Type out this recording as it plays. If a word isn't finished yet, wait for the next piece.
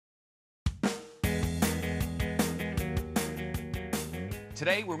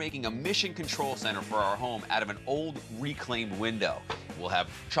Today, we're making a mission control center for our home out of an old reclaimed window. We'll have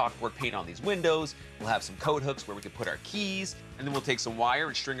chalkboard paint on these windows, we'll have some coat hooks where we can put our keys, and then we'll take some wire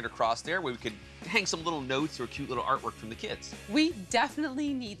and string it across there where we could hang some little notes or cute little artwork from the kids. We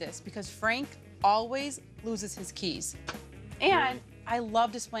definitely need this because Frank always loses his keys. And I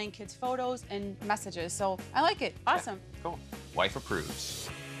love displaying kids' photos and messages, so I like it. Awesome. Yeah, cool. Wife approves.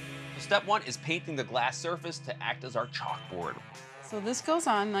 So step one is painting the glass surface to act as our chalkboard. So this goes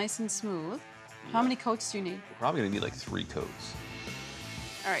on nice and smooth. Yeah. How many coats do you need? We're probably gonna need like 3 coats.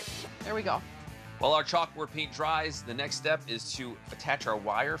 All right, there we go. While our chalkboard paint dries, the next step is to attach our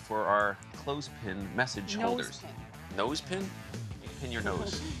wire for our clothespin message holders. Nose pin? Pin your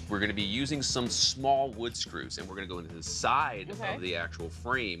nose. We're gonna be using some small wood screws, and we're gonna go into the side of the actual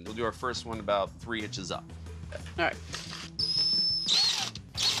frame. We'll do our first one about 3 inches up. All right.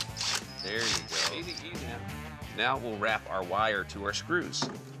 There you go. Easy, easy now. Now we'll wrap our wire to our screws.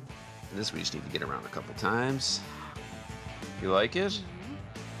 And this we just need to get around a couple times. You like it?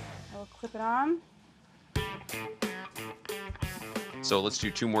 Mm-hmm. I'll clip it on. So let's do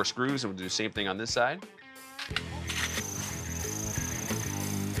 2 more screws, and we'll do the same thing on this side.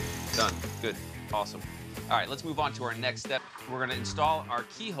 Done. Good. Awesome. All right, let's move on to our next step. We're going to install our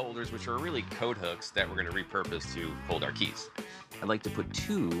key holders, which are really coat hooks that we're going to repurpose to hold our keys. I'd like to put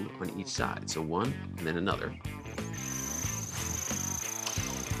 2 on each side. So 1 and then another.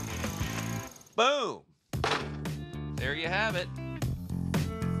 Boom! There you have it.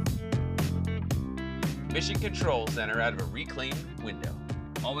 Mission Control Center out of a reclaimed window.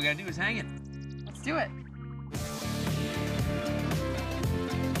 All we gotta do is hang it. Let's do it.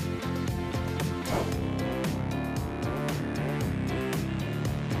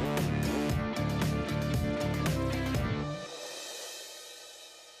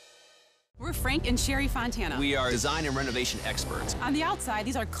 We're Frank and Sherry Fontana. We are design and renovation experts. On the outside,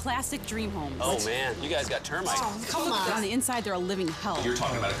 these are classic dream homes. Oh man, you guys got termites. Oh, come on. On the inside, they're a living hell. You're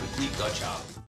talking about a complete gut job.